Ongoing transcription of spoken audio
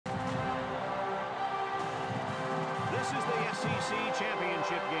is the SEC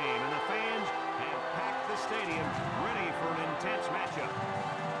championship game, and the fans have packed the stadium ready for an intense matchup.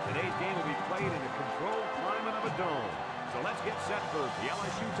 Today's game will be played in a controlled climate of a dome. So let's get set for the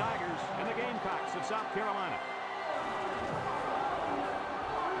LSU Tigers and the Gamecocks of South Carolina.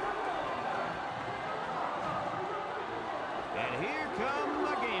 And here come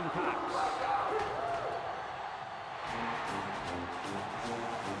the Gamecocks.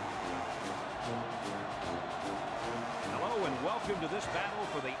 Hello and welcome to this battle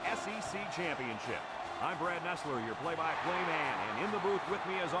for the SEC championship. I'm Brad Nessler, your play-by-play man, and in the booth with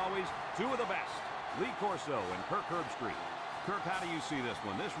me as always, two of the best, Lee Corso and Kirk Herbstreit. Kirk, how do you see this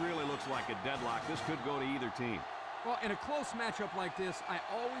one? This really looks like a deadlock. This could go to either team. Well, in a close matchup like this, I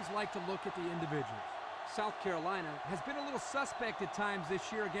always like to look at the individuals. South Carolina has been a little suspect at times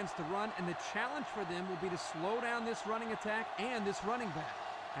this year against the run, and the challenge for them will be to slow down this running attack and this running back.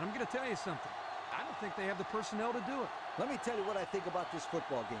 And I'm going to tell you something. I don't think they have the personnel to do it. Let me tell you what I think about this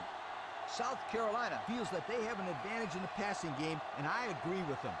football game. South Carolina feels that they have an advantage in the passing game, and I agree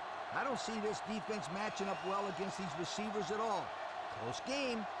with them. I don't see this defense matching up well against these receivers at all. Close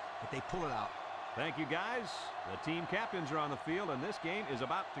game, but they pull it out. Thank you, guys. The team captains are on the field, and this game is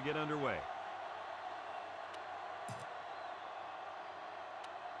about to get underway.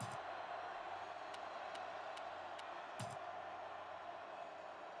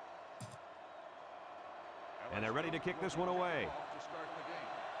 And they're ready to kick this one away.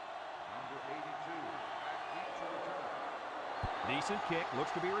 Decent kick,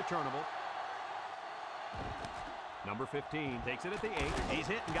 looks to be returnable. Number 15 takes it at the 8. He's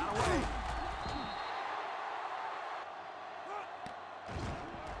hit and got away.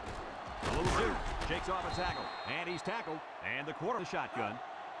 A little zoom, shakes off a tackle, and he's tackled. And the quarter shotgun.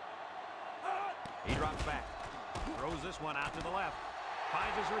 He drops back, throws this one out to the left.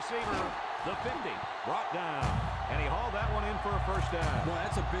 Finds his receiver, the 50, brought down, and he hauled that one in for a first down. Boy,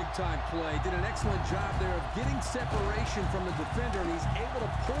 that's a big-time play. Did an excellent job there of getting separation from the defender, and he's able to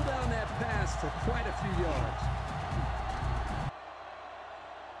pull down that pass for quite a few yards.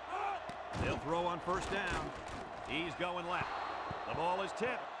 They'll throw on first down. He's going left. The ball is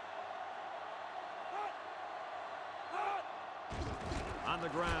tipped. On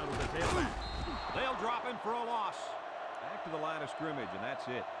the ground with the tailback. They'll drop him for a loss. Back to the line of scrimmage, and that's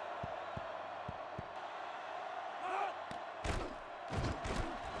it.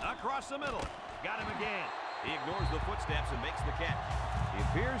 Across the middle. Got him again. He ignores the footsteps and makes the catch. He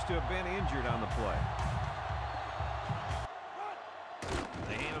appears to have been injured on the play.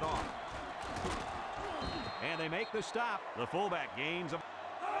 They hand it off. And they make the stop. The fullback gains a...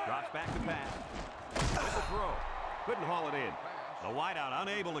 Drops back to pass. With the throw. Couldn't haul it in. The wideout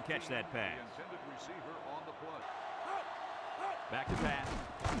unable to catch that pass. Back to pass.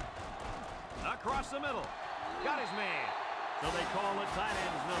 Across the middle. Got his man. So they call it tight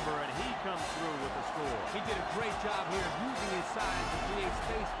end's number, and he comes through with the score. He did a great job here of using his size to create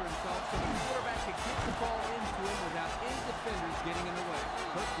space for himself so the quarterback could get the ball into him without any defenders getting in the way.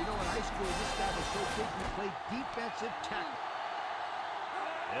 But you know, in high school, this guy was so big he played defensive tackle.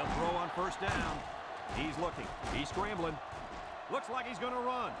 They'll throw on first down. He's looking. He's scrambling. Looks like he's going to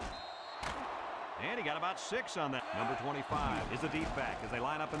run. And he got about 6 on that. Number 25 is the deep back as they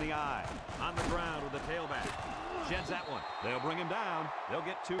line up in the I. On the ground with the tailback. Sheds that one. They'll bring him down. They'll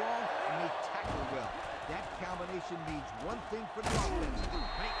get 2 off. And they tackle well. That combination means one thing for the offense.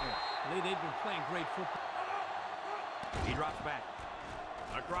 Nightmare. They've been playing great football. He drops back.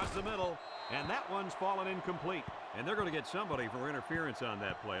 Across the middle. And that one's fallen incomplete. And they're going to get somebody for interference on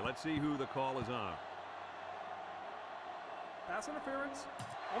that play. Let's see who the call is on. Pass interference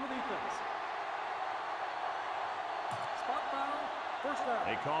on the defense. Spot foul, first down.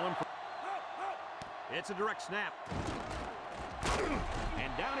 They call him for... It's a direct snap.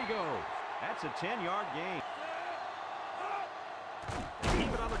 And down he goes. That's a 10-yard gain. They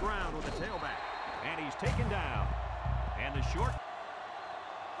keep it on the ground with the tailback. And he's taken down. And the short...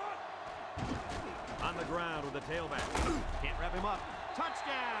 On the ground with the tailback. Can't wrap him up.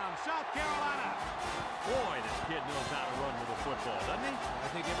 Touchdown, South Carolina. Boy, this kid knows how to run with a football, doesn't he? I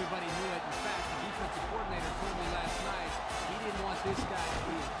think everybody knew it. In fact, the defensive coordinator told me last night he didn't want this guy to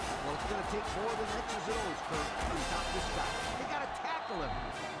be. Well, it's going to take more than X's and O's, Kurt, to stop this guy. They got to tackle him.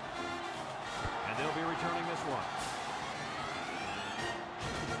 And they'll be returning this one.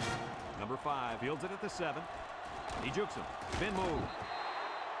 Number 5 fields it at the 7. He jukes him. Spin move.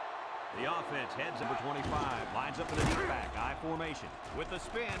 The offense heads number 25. Lines up in the deep back. I formation. With the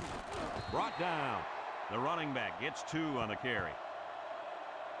spin. Brought down. The running back gets 2 on the carry.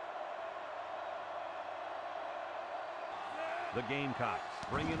 The Gamecocks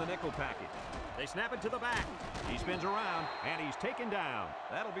bring in the nickel package. They snap it to the back. He spins around, and he's taken down.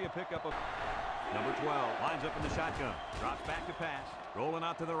 That'll be a pickup of number 12. Lines up in the shotgun. Drops back to pass. Rolling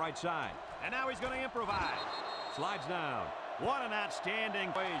out to the right side. And now he's going to improvise. Slides down. What an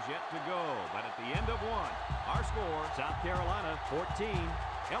outstanding play is yet to go. But at the end of one, our score, South Carolina 14,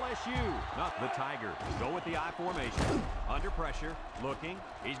 LSU. Not the Tigers. Go with the I formation. Under pressure. Looking.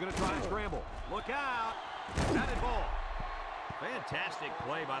 He's going to try and scramble. Look out. Batted ball. Fantastic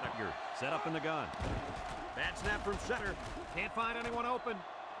play by the Tigers. Set up in the gun. Bad snap from center. Can't find anyone open.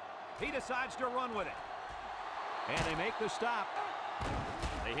 He decides to run with it. And they make the stop.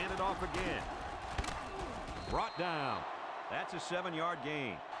 They hand it off again. Brought down. That's a 7-yard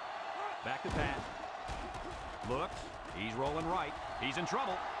gain. Back to pass. Looks. He's rolling right. He's in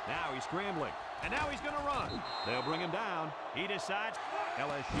trouble. Now he's scrambling. And now he's going to run. They'll bring him down. He decides.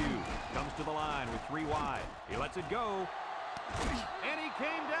 LSU comes to the line with 3 wide. He lets it go. And he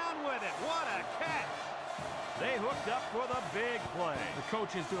came down with it. What a catch. They hooked up for the big play. The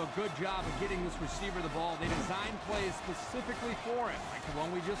coaches do a good job of getting this receiver the ball. They design plays specifically for him, like the one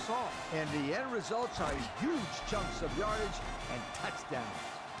we just saw. And the end results are huge chunks of yardage and touchdowns.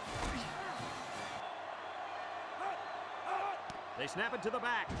 They snap it to the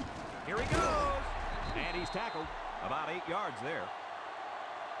back. Here he goes. And he's tackled about 8 yards there.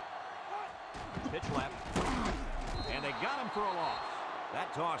 Pitch left. And they got him for a loss.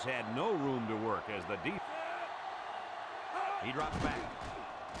 That toss had no room to work as the defense. He drops back.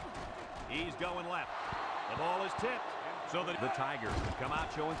 He's going left. The ball is tipped. So the Tigers come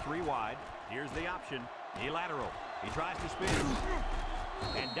out showing 3 wide. Here's the option. He lateral. He tries to spin.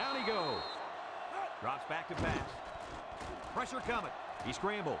 And down he goes. Drops back to pass. Pressure coming. He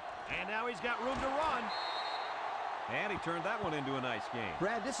scrambled. And now he's got room to run. And he turned that one into a nice game.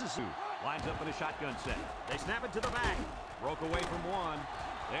 Brad, this is... Lines up in a shotgun set. They snap it to the back. Broke away from one.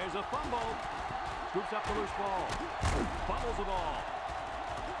 There's a fumble. Scoops up the loose ball. Fumbles the ball.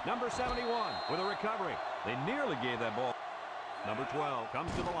 Number 71 with a recovery. They nearly gave that ball. Number 12 comes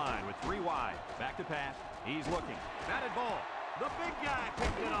to the line with 3 wide. Back to pass. He's looking. Batted ball. The big guy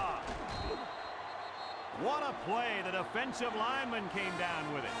picked it off. What a play. The defensive lineman came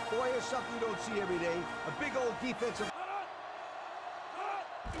down with it. Boy, it's something you don't see every day. A big old defensive...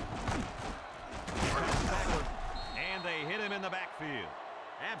 And they hit him in the backfield.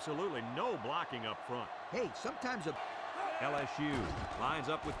 Absolutely no blocking up front. Hey, sometimes a... LSU lines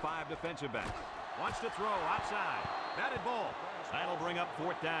up with 5 defensive backs. Wants to throw outside. Batted ball. That'll bring up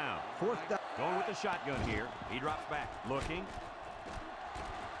 4th down. 4th down. Going with the shotgun here. He drops back. Looking.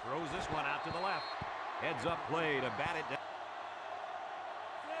 Throws this one out to the left. Heads up play to bat it down.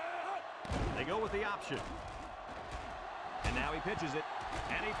 They go with the option. And now he pitches it.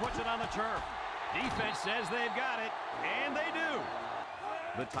 And he puts it on the turf. Defense says they've got it. And they do.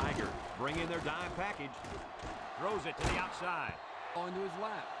 The Tigers bring in their dime package. Throws it to the outside. Ball into his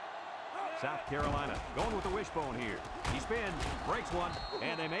lap. South Carolina going with the wishbone here. He spins, breaks one,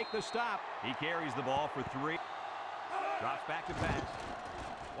 and they make the stop. He carries the ball for 3. Drops back to pass.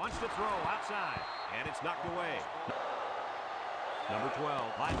 Wants to throw outside, and it's knocked away. Number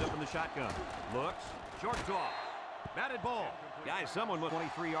 12 lines up in the shotgun. Looks, short toss. Batted ball. Guys, someone with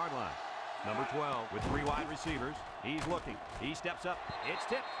 23-yard line. Number 12 with 3 wide receivers. He's looking. He steps up. It's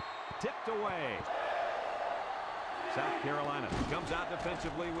tipped. Tipped away. South Carolina comes out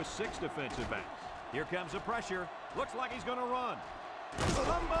defensively with 6 defensive backs. Here comes the pressure. Looks like he's going to run.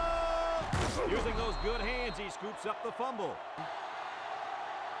 Fumble! Using those good hands, he scoops up the fumble.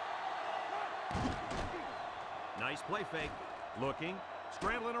 Nice play fake. Looking.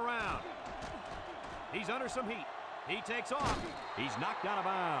 Scrambling around. He's under some heat. He takes off. He's knocked out of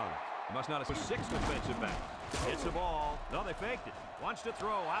bounds. Must not have 6 defensive backs. Hits the ball. No, they faked it. Wants to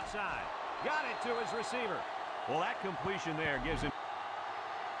throw outside. Got it to his receiver. Well, that completion there gives him.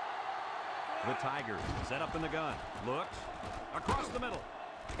 The Tigers set up in the gun. Looks. Across the middle.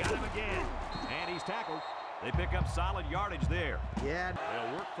 Got him again. And he's tackled. They pick up solid yardage there. Yeah.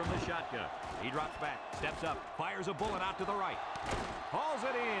 They'll work from the shotgun. He drops back. Steps up. Fires a bullet out to the right. Hauls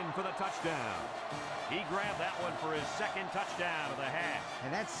it in for the touchdown. He grabbed that one for his 2nd touchdown of the half.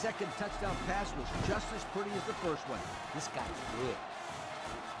 And that 2nd touchdown pass was just as pretty as the first one. This guy's good.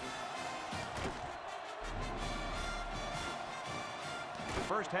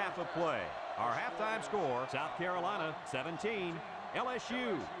 First half of play. Our halftime score, South Carolina 17,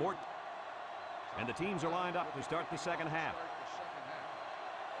 LSU 14. And the teams are lined up to start the second half.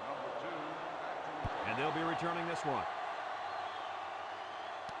 And they'll be returning this one.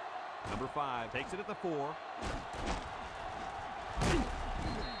 Number 5 takes it at the 4.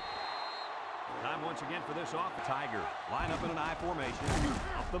 Time once again for this off. Tiger line up in an I formation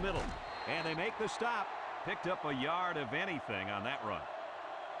up the middle. And they make the stop. Picked up a yard of anything on that run.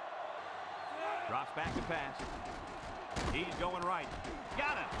 Drops back to pass. He's going right.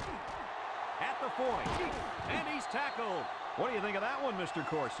 Got him. At the 40. And he's tackled. What do you think of that one, Mr.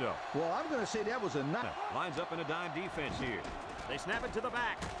 Corso? Well, I'm going to say that was a nice. Lines up in a dime defense here. They snap it to the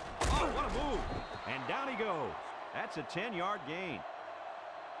back. Oh, what a move. And down he goes. That's a 10-yard gain.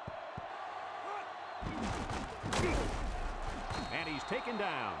 And he's taken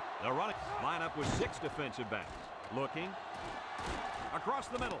down. The running lineup with 6 defensive backs. Looking. Across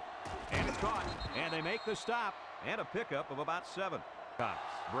the middle. And it's caught. And they make the stop. And a pickup of about 7. Cops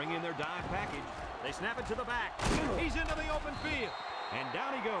bring in their dime package. They snap it to the back. He's into the open field. And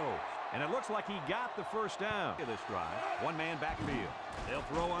down he goes. And it looks like he got the first down. This drive. One man backfield. They'll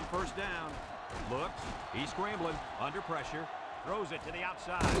throw on first down. Looks. He's scrambling. Under pressure. Throws it to the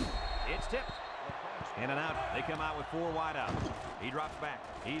outside. It's tipped. In and out. They come out with 4 wide outs. He drops back.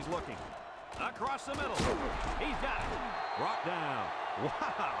 He's looking. Across the middle. He's got it. Brought down.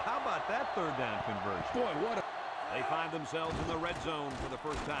 Wow. How about that third down conversion? Boy, what a... They find themselves in the red zone for the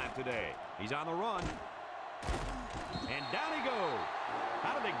first time today. He's on the run. And down he goes.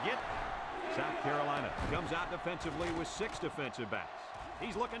 How did they get? South Carolina comes out defensively with 6 defensive backs.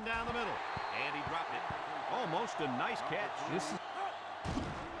 He's looking down the middle. And he dropped it. Almost a nice catch.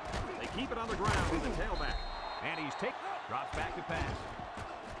 They keep it on the ground with the tailback. And he's drops back to pass.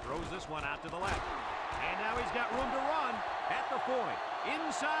 Throws this one out to the left. And now he's got room to run at the 40.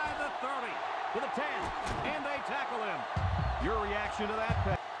 Inside the 30. To the 10. And they tackle him. Your reaction to that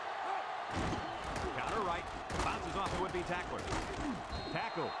pass? Counter right. Bounces off the would-be tackler.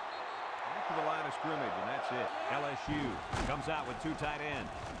 Tackle. Back to the line of scrimmage, and that's it. LSU comes out with 2 tight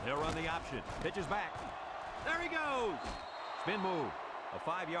ends. They'll run the option. Pitches back. There he goes. Spin move. A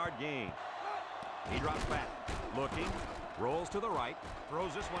 5-yard gain. He drops back. Looking. Rolls to the right.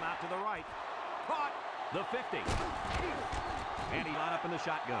 Throws this one out to the right. Caught. The 50. And he line up in the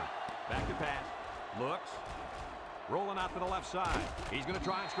shotgun. Back to pass. Looks. Rolling out to the left side. He's going to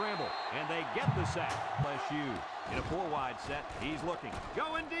try and scramble. And they get the sack. LSU in a 4-wide set. He's looking.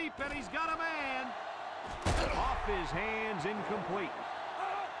 Going deep, and he's got a man. Off his hands, incomplete.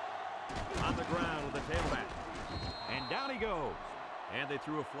 On the ground with the tailback. And down he goes. And they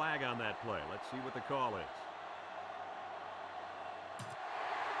threw a flag on that play. Let's see what the call is.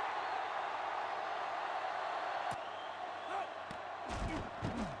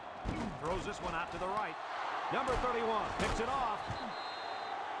 Throws this one out to the right. Number 31 picks it off.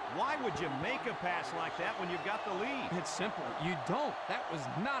 Why would you make a pass like that when you've got the lead? It's simple. You don't. That was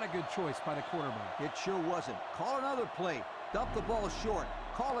not a good choice by the quarterback. It sure wasn't. Call another play. Dump the ball short.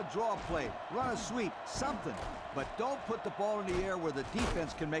 Call a draw play. Run a sweep. Something. But don't put the ball in the air where the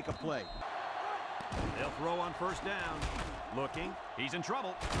defense can make a play. They'll throw on first down. Looking. He's in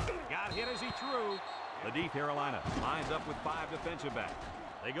trouble. Got hit as he threw. The deep Carolina lines up with 5 defensive backs.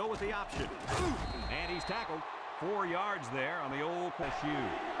 They go with the option. And he's tackled. 4 yards there on the old LSU.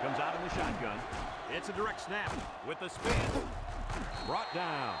 Comes out in the shotgun. It's a direct snap with the spin. Brought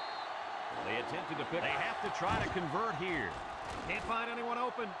down. They attempted to pick. They have to try to convert here. Can't find anyone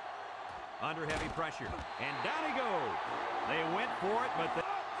open. Under heavy pressure. And down he goes. They went for it, but they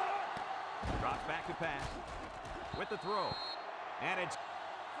drops back to pass. With the throw. And it's...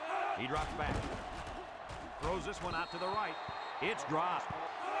 He drops back. Throws this one out to the right. It's dropped.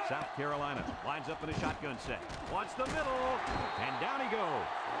 South Carolina lines up in a shotgun set. Wants the middle. And down he goes.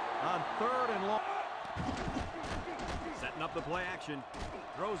 On 3rd and long. Setting up the play action.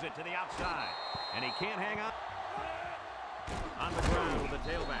 Throws it to the outside. And he can't hang on. On the ground with the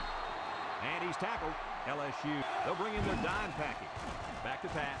tailback. And he's tackled. LSU. They'll bring in their dime package. Back to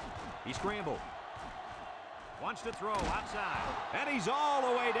pass. He scrambled. Wants to throw outside. And he's all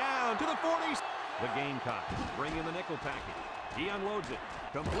the way down to the 40s. The Gamecocks bring in the nickel package. He unloads it.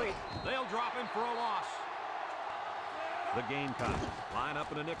 Complete. They'll drop him for a loss. The Gamecocks line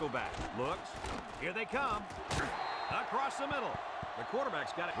up in a nickel back. Looks. Here they come. Across the middle. The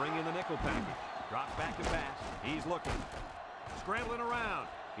quarterback's got it. Bring in the nickel package. Drops back to pass. He's looking. Scrambling around.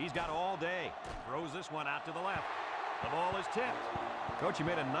 He's got all day. Throws this one out to the left. The ball is tipped. Coach, you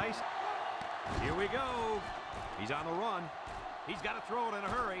made a nice... Here we go. He's on the run. He's got to throw it in a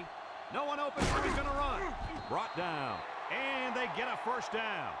hurry. No one open, so he's going to run. Brought down. And they get a first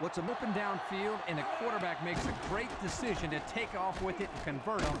down. What's an open downfield, and the quarterback makes a great decision to take off with it and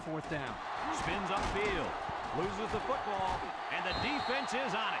convert on 4th down. Spins upfield. Loses the football. And the defense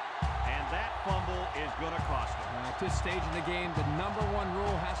is on it. And that fumble is going to cost him. At this stage in the game, the #1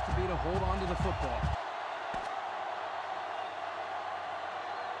 rule has to be to hold on to the football.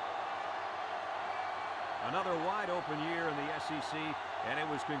 wide-open year in the SEC, and it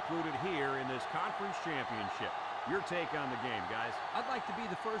was concluded here in this conference championship. Your take on the game, guys? I'd like to be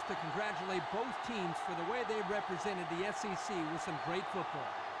the first to congratulate both teams for the way they represented the SEC with some great football.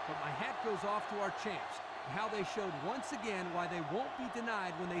 But my hat goes off to our champs, and how they showed once again why they won't be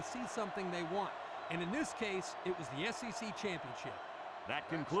denied when they see something they want. And in this case, it was the SEC championship. That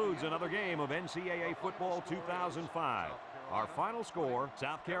concludes another game of NCAA Football 2005. Our final score,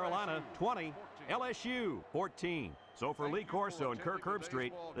 South Carolina 20, LSU 14. So for Lee Corso and Kirk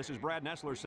Herbstreit, this is Brad Nessler.